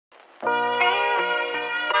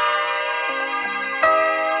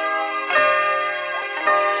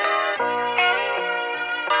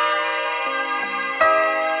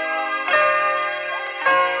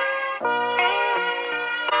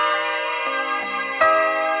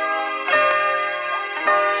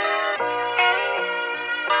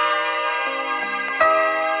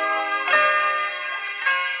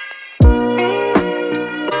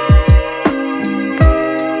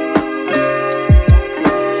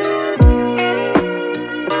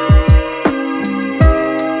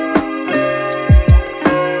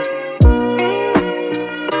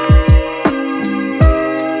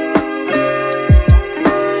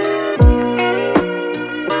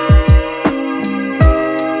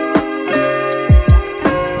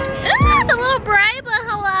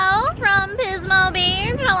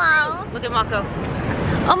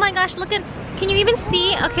Oh my gosh, look at, can you even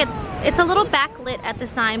see? Okay, it's a little backlit at the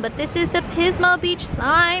sign, but this is the Pismo Beach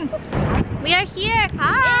sign. We are here.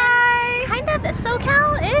 Hi. Kind of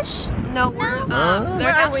SoCal-ish. No, we're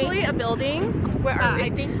actually a building where I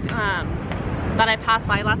think that I passed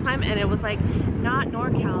by last time, and it was like not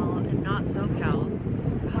NorCal and not SoCal.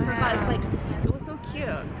 Wow. It's like, it was so cute.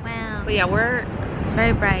 Wow. But yeah, we're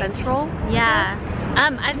very bright. Central. Yeah.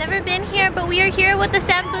 I've never been here, but we are here with the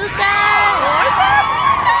Sambuca.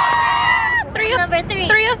 Number 3.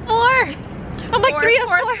 3 of 4. I'm like 3 of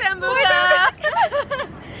 4 Sambuca.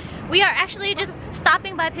 We are actually just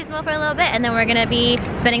stopping by Pismo for a little bit, and then we're gonna be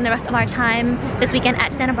spending the rest of our time this weekend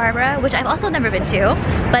at Santa Barbara, which I've also never been to,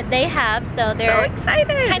 but they have, so they're so excited.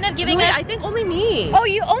 Kind of giving us. I think only me. Oh,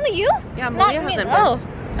 only you? Yeah, Malia hasn't been. Oh,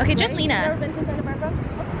 okay, just Right? Lena. You've never been to Santa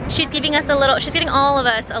Barbara? She's giving us a little. She's giving all of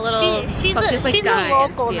us a little. She's a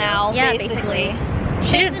local now. Yeah, basically.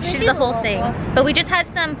 She's the whole thing. But we just had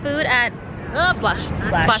some food at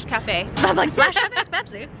Splash Cafe. I'm like Splash Cafe, it's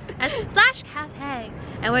Pepsi. At Splash Cafe.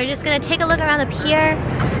 And we're just gonna take a look around the pier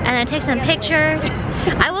and then take some pictures.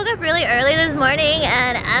 I woke up really early this morning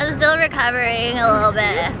and I'm still recovering a little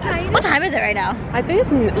bit. What time is it right now? I think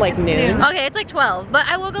it's like noon. Okay, it's like 12, but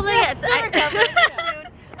I woke up like at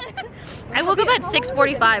I woke up at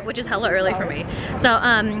 6:45, which is hella early for me. So,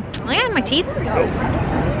 yeah, my teeth.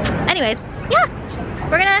 Anyways, yeah,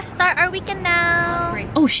 we're gonna start our weekend now.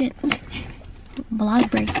 Oh shit,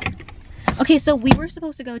 vlog break. Okay, so we were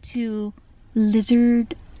supposed to go to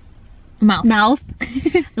Lizard's Mouth.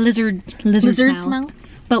 Lizard's Mouth.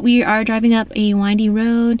 But we are driving up a windy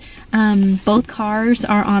road. Both cars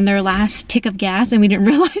are on their last tick of gas and we didn't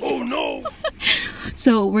realize. Oh no!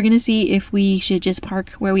 So we're gonna see if we should just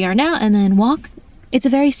park where we are now and then walk. It's a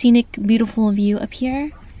very scenic, beautiful view up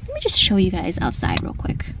here. Let me just show you guys outside real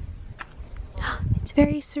quick. It's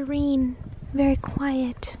very serene, very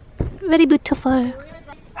quiet, very beautiful.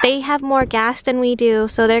 They have more gas than we do,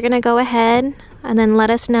 so they're gonna go ahead and then let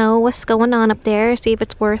us know what's going on up there, see if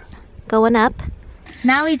it's worth going up.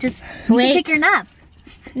 Now we just wait. Take your nap.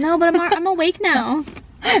 No, but I'm awake now.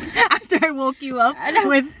 After I woke you up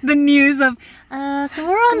with the news of, so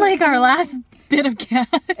we're on like our last bit of gas.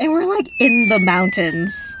 And we're like in the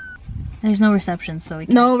mountains. There's no reception, so we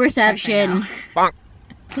can't. No reception.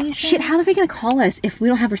 Shit, how are they gonna call us if we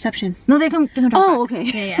don't have reception? No, they can drop Oh, back.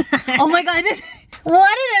 okay. Yeah. Oh my god.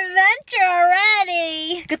 What an adventure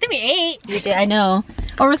already! Good thing we ate. We did, I know.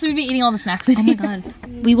 Or else we'd be eating all the snacks. Oh my god.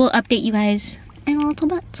 We will update you guys in a little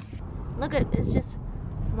bit. Look at it's just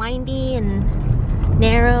windy and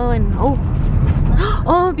narrow and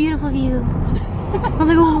oh beautiful view. I was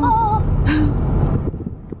like, oh.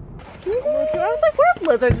 I was like, where's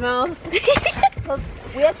Lizard's Mouth?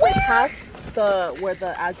 We actually passed where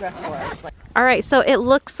the address was. Like, all right, so it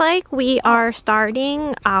looks like we are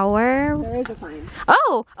starting our. there is a sign.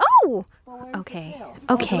 Oh. Well, Okay. Can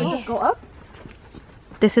Okay. we just go up?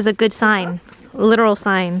 This is a good sign. Literal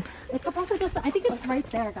sign. I think it's right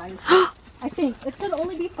there, guys. I think it should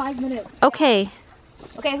only be 5 minutes. Okay.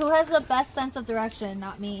 Okay, who has the best sense of direction?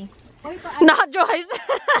 Not me. Not Joyce.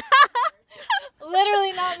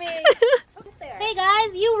 Literally not me. Hey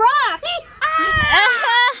guys, you rock!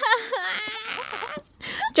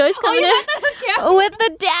 Joyce coming in with the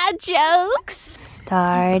dad jokes.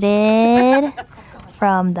 Started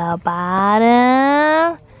from the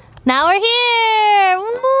bottom. Now we're here. Woo!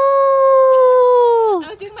 I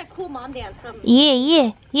was doing my cool mom dance from.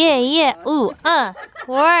 Yeah. Ooh,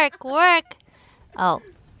 work. Oh,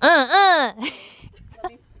 Let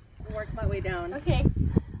me work my way down. Okay.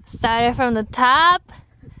 started from the top.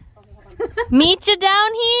 Meet you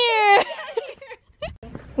down here.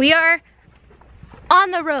 We are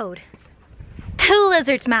on the road to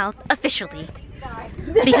Lizard's Mouth officially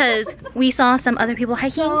because we saw some other people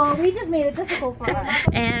hiking. So we just made it difficult for us.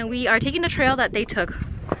 And we are taking the trail that they took.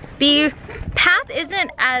 The path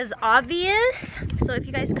isn't as obvious, so if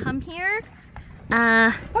you guys come here,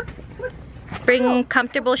 bring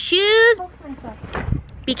comfortable shoes.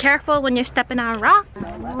 Be careful when you're stepping on a rock.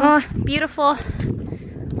 Oh, beautiful.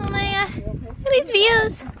 Oh my god, look at these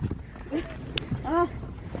views.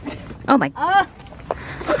 Oh my.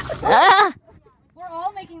 We're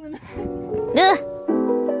all making them.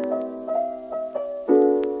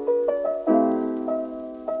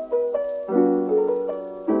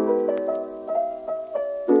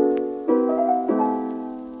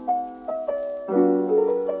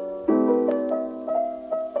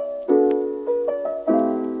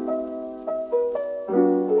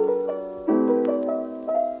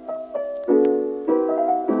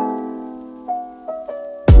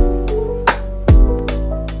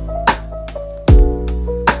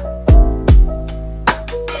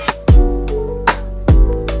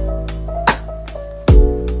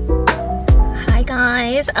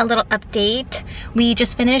 a little update. We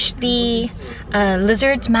just finished the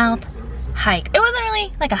Lizard's Mouth hike. It wasn't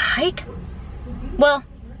really like a hike. Well,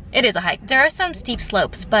 it is a hike. There are some steep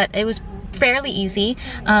slopes, but it was fairly easy.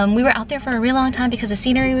 We were out there for a real long time because the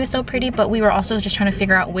scenery was so pretty, but we were also just trying to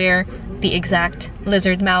figure out where the exact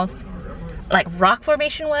Lizard's Mouth like rock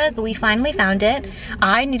formation was, but we finally found it.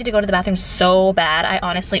 I needed to go to the bathroom so bad. I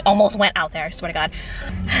honestly almost went out there, I swear to God.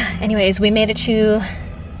 Anyways, we made it to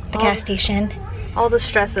the gas station. All the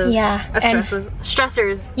stresses. Yeah.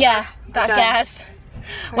 Stressors. Yeah, got gas.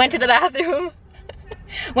 Went to the bathroom.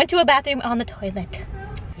 Went to a bathroom on the toilet.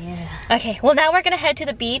 Yeah. Okay, well now we're gonna head to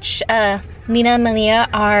the beach. Nina and Malia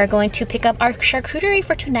are going to pick up our charcuterie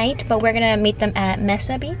for tonight, but we're gonna meet them at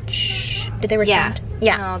Mesa Beach. Did they respond?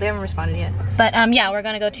 Yeah. No, they haven't responded yet. But yeah, we're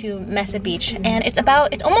gonna go to Mesa Beach, and it's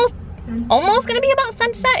almost gonna be about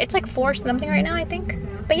sunset. It's like 4 something right now, I think.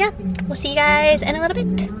 But yeah, we'll see you guys in a little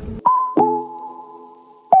bit.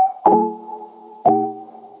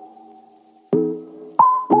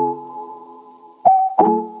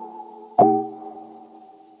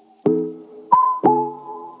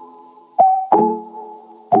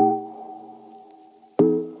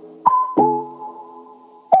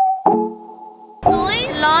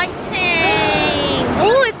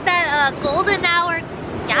 Oh, it's that golden hour.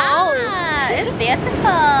 Yeah, it's beautiful.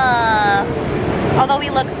 Although we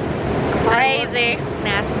look crazy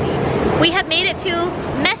nasty. We have made it to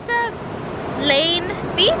Mesa Lane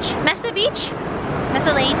Beach. Mesa Beach?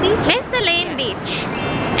 Mesa Lane Beach? Mesa Lane Beach.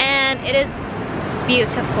 And it is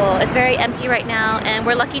beautiful. It's very empty right now, and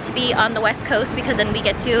we're lucky to be on the west coast because then we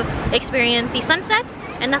get to experience the sunsets,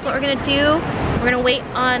 and that's what we're gonna do. We're gonna wait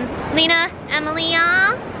on Lena and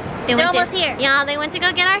Malia. They're almost here. Yeah, they went to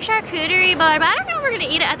go get our charcuterie bar, but I don't know if we're gonna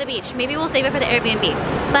eat it at the beach. Maybe we'll save it for the Airbnb.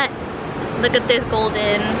 But look at this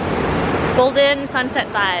golden sunset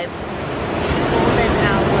vibes. Golden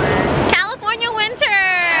hour. California winters!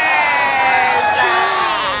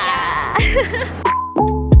 Yeah.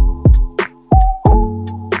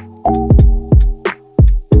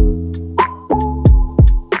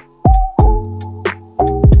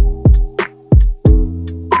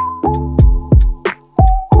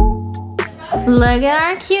 Look at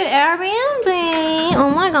our cute Airbnb. Oh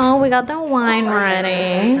my God, we got the wine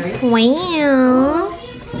ready. Wow.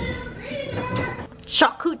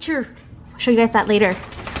 Charcuterie. I'll show you guys that later.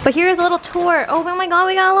 But here's a little tour. Oh my God,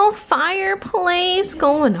 we got a little fireplace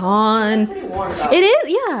going on. It is,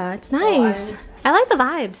 yeah, it's nice. I like the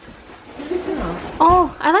vibes.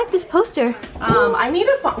 Oh, I like this poster.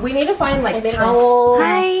 We need to find like towels.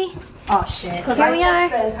 Hi. Oh shit. Here we are.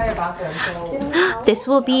 The entire bathroom, so. This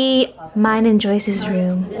will be mine and Joyce's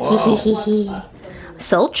room.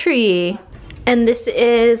 Sultry. And this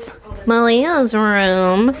is Malia's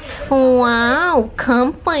room. Wow,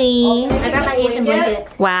 comfy. I got my Asian blanket.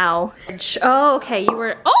 Wow. Oh, okay, you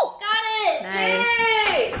were. Oh! Got it! Nice.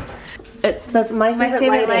 Yay! That's my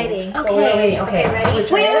favorite lighting. Okay. Okay.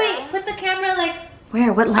 Wait. Put the camera like.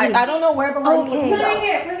 Where? What lighting? I don't know where the lighting Okay. is.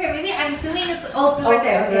 Put it here. Maybe I'm assuming it's. Oh, right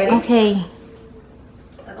there. Ready? Okay.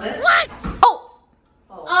 That's it. What? Oh!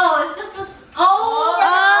 Oh, it's just a. Oh!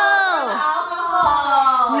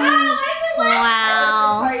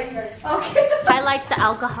 Wow. Okay. Highlights the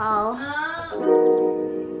alcohol.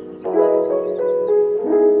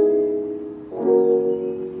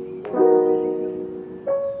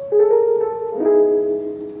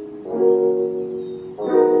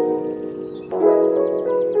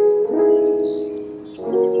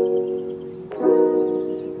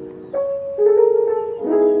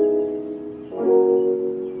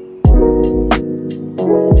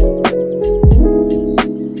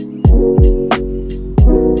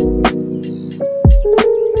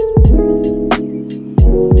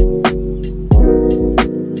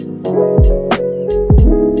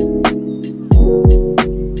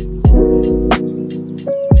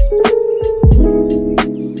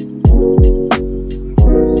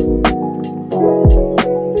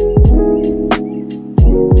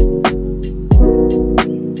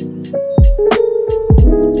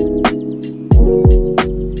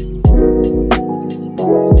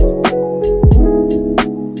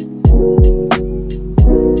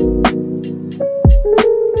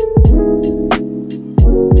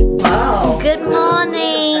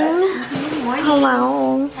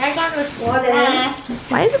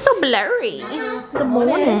 Why is it so blurry? Good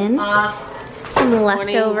morning. Some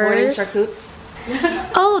leftovers. Morning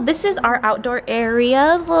Oh, this is our outdoor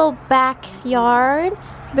area, little backyard.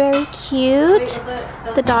 Very cute.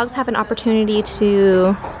 The dogs have an opportunity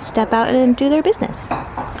to step out and do their business.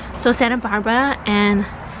 So Santa Barbara and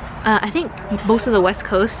I think most of the West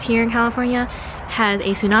Coast here in California has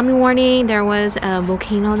a tsunami warning. There was a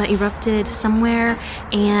volcano that erupted somewhere,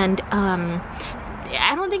 and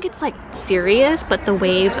I don't think it's like serious, but the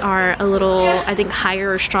waves are a little, I think,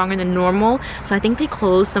 higher or stronger than normal. So I think they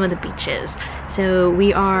closed some of the beaches. So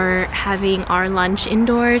we are having our lunch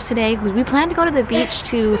indoors today. We plan to go to the beach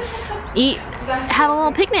to have a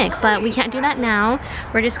little picnic, but we can't do that now.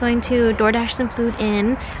 We're just going to DoorDash some food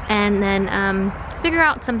in and then figure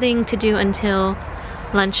out something to do until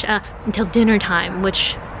lunch, until dinner time,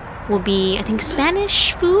 which will be, I think,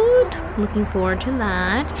 Spanish food. Looking forward to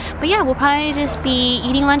that. But yeah, we'll probably just be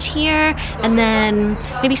eating lunch here and then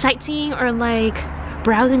maybe sightseeing or like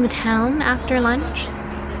browsing the town after lunch.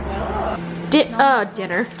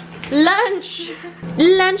 Dinner. Lunch!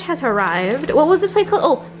 Lunch has arrived. What was this place called?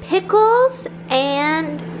 Oh, Pickles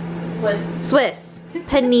and Swiss.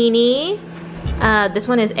 Panini. This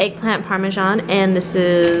one is eggplant parmesan, and this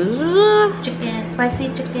is Chicken, spicy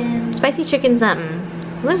chicken. Spicy chicken something.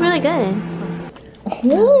 It looks really good.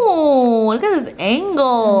 Oh, look at this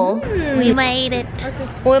angle. We made it.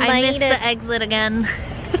 We I missed made it. the exit again.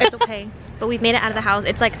 It's okay. But we've made it out of the house.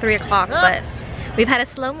 It's like 3 o'clock, but we've had a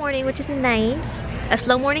slow morning, which is nice. A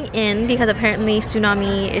slow morning in because apparently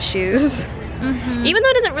tsunami issues. Even though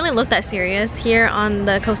it doesn't really look that serious here on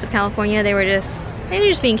the coast of California, they were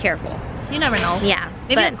just being careful. You never know. Yeah.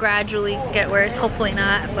 Maybe it'll gradually get worse. Hopefully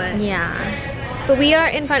not, but yeah. But we are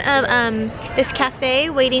in front of this cafe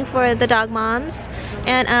waiting for the dog moms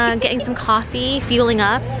and getting some coffee, fueling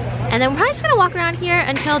up. And then we're probably just gonna walk around here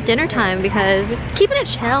until dinner time because it's keeping it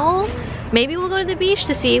chill. Maybe we'll go to the beach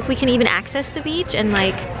to see if we can even access the beach and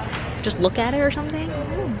like just look at it or something.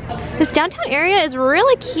 This downtown area is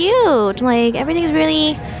really cute. Like everything is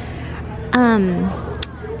really,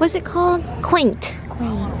 what's it called? Quaint.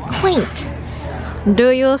 Quaint. Do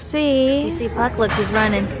you see? you see Puck, look, he's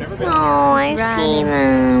running. Oh, I see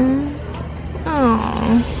them.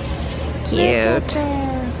 Oh, cute.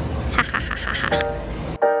 Ha ha ha ha ha.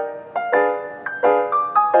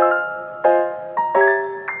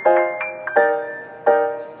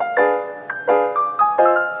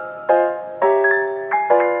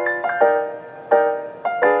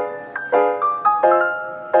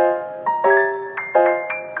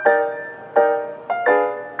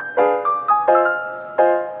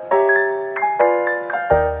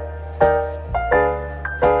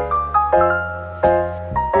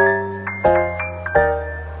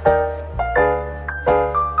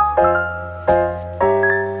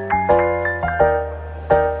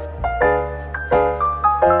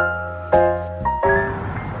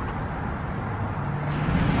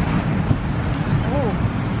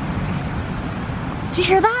 Did you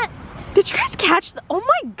hear that? Did you guys catch the, oh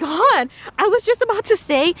my god, I was just about to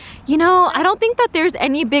say, you know, I don't think that there's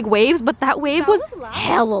any big waves, but that wave was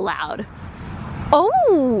hella loud.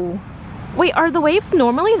 Oh, wait, are the waves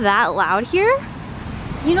normally that loud here?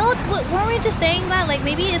 You know, weren't we just saying that? Like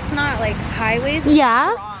maybe it's not like highways.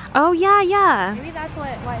 Yeah. Oh yeah, yeah. Maybe that's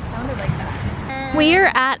why it sounded like that.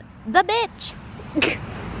 We're at the beach.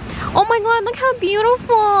 Oh my god, look how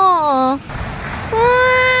beautiful. Wow.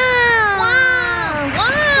 Wow.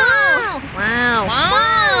 Wow. Wow.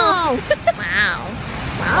 Wow. Wow.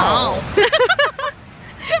 Wow.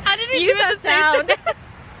 How did we Use do the sound.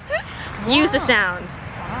 Use the sound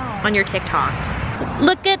on your TikToks.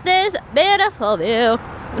 Look at this beautiful view.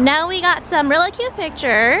 Now we got some really cute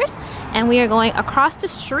pictures and we are going across the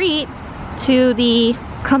street to the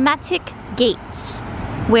Chromatic gates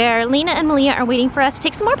where Lena and Malia are waiting for us to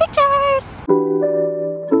take some more pictures.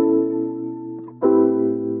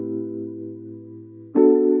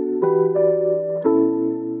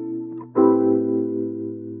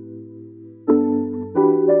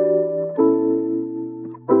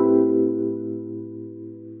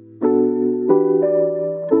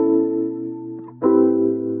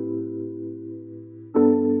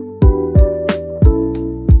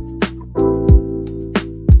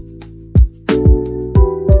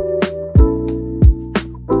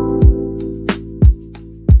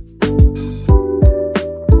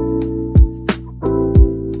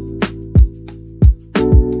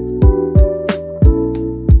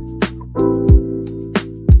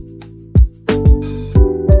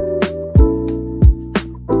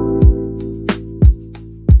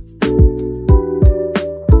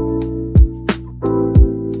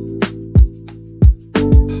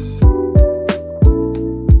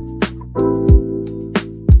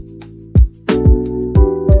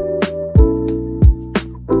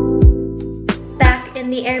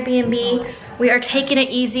 Airbnb. We are taking it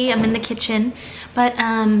easy. I'm in the kitchen, but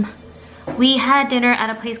we had dinner at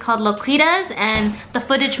a place called Loquita's, and the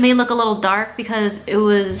footage may look a little dark because it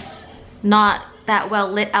was not that well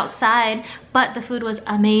lit outside, but the food was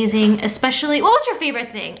amazing. Especially, what was your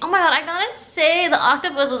favorite thing? Oh my god, I gotta say the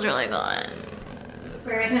octopus was really good.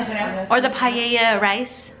 Or the paella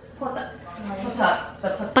rice.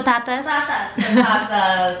 Patatas.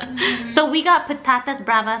 So we got patatas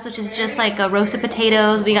bravas, which is just like a roasted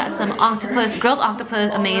potatoes. We got some octopus, grilled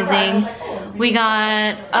octopus, amazing. We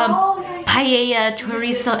got paella,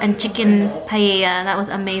 chorizo, and chicken paella. That was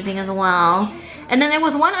amazing as well. And then there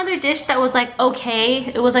was one other dish that was like okay.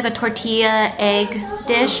 It was like a tortilla egg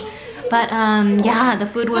dish. But yeah, the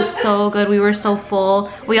food was so good. We were so full.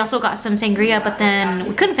 We also got some sangria, but then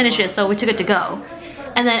we couldn't finish it, so we took it to go.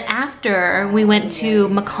 And then after, we went to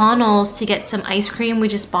McConnell's to get some ice cream. We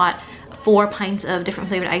just bought 4 pints of different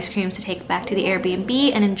flavored ice creams to take back to the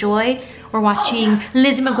Airbnb and enjoy. We're watching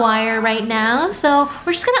Lizzie McGuire right now, so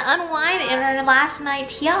we're just gonna unwind in our last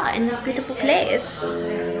night here in this beautiful place.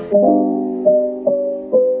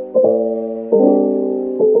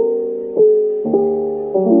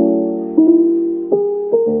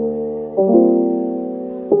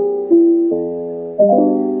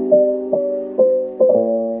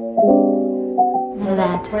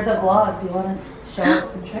 For the vlog, do you want to show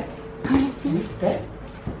some tricks? I want to see. Sit.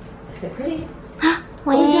 Sit pretty.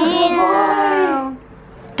 Wow.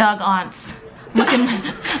 Dog aunts.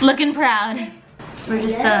 Looking proud. We're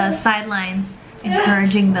just sidelines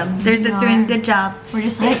encouraging them. They're doing a good job. We're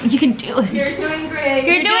just like, you can do it. You're doing great.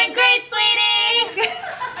 You're doing great, sweetie.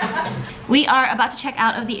 We are about to check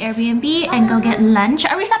out of the Airbnb and go get lunch.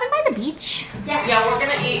 Are we stopping by the beach? Yeah, we're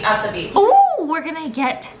gonna eat at the beach. Oh, we're gonna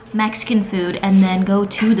get Mexican food and then go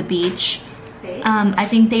to the beach. I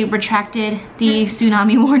think they retracted the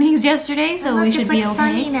tsunami warnings yesterday, so we should be okay.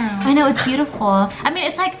 Sunny now. I know, it's beautiful. I mean,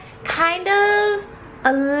 it's like kind of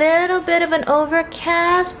a little bit of an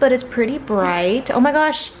overcast, but it's pretty bright. Oh my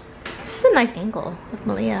gosh, this is a nice angle with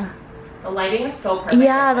Malia. The lighting is so perfect.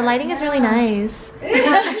 Yeah, the lighting is really nice. She's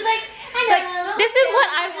like, This is what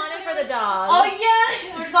I wanted for the dog. Oh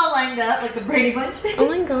yeah, we're just all lined up like the Brady Bunch. Oh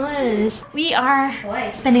my gosh. We are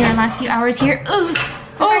spending our last few hours here. Ooh.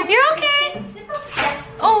 Oh, you're okay? it's okay. Yes.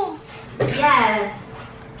 Oh. Yes.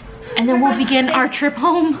 And then we'll begin our trip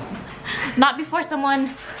home. Not before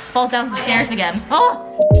someone falls down the stairs again. Oh.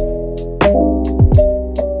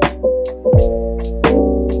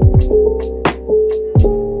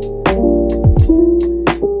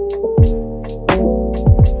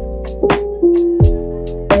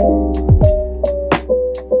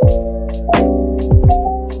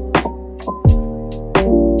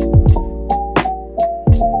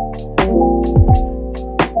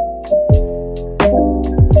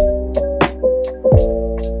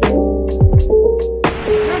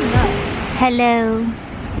 Hello.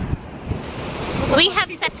 We have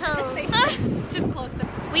settled. Just closer.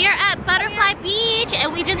 We are at Butterfly Beach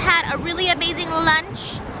and we just had a really amazing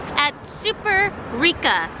lunch at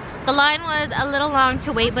Super-Rica. The line was a little long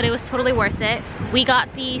to wait, but it was totally worth it. We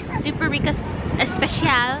got the Super-Rica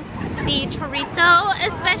Especial, the Chorizo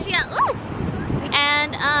Especial, ooh,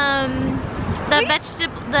 and the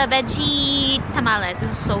veggie tamales. It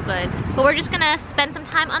was so good. But we're just gonna spend some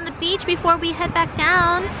time on the beach before we head back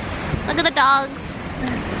down. Look at the dogs.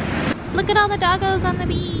 Look at all the doggos on the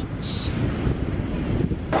beach.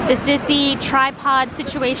 This is the tripod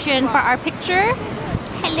situation for our picture.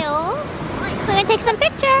 Hello. We're gonna take some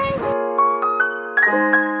pictures.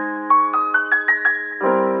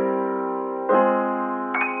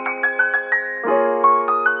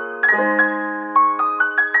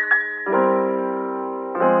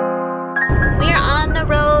 We are on the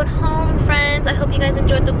road home, friends. I hope you guys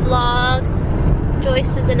enjoyed the vlog.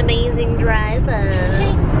 Joyce is an amazing driver.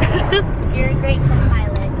 You're a great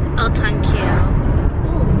co-pilot. Oh, thank you.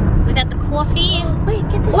 Ooh, we got the coffee. Oh, wait,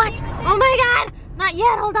 get this. What? Oh my god! Not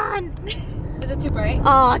yet, hold on. Is it too bright?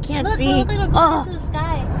 Oh, I can't see. Look, we're going to the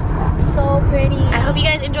sky. So pretty. I hope you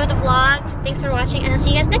guys enjoyed the vlog. Thanks for watching and I'll see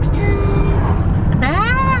you guys next time.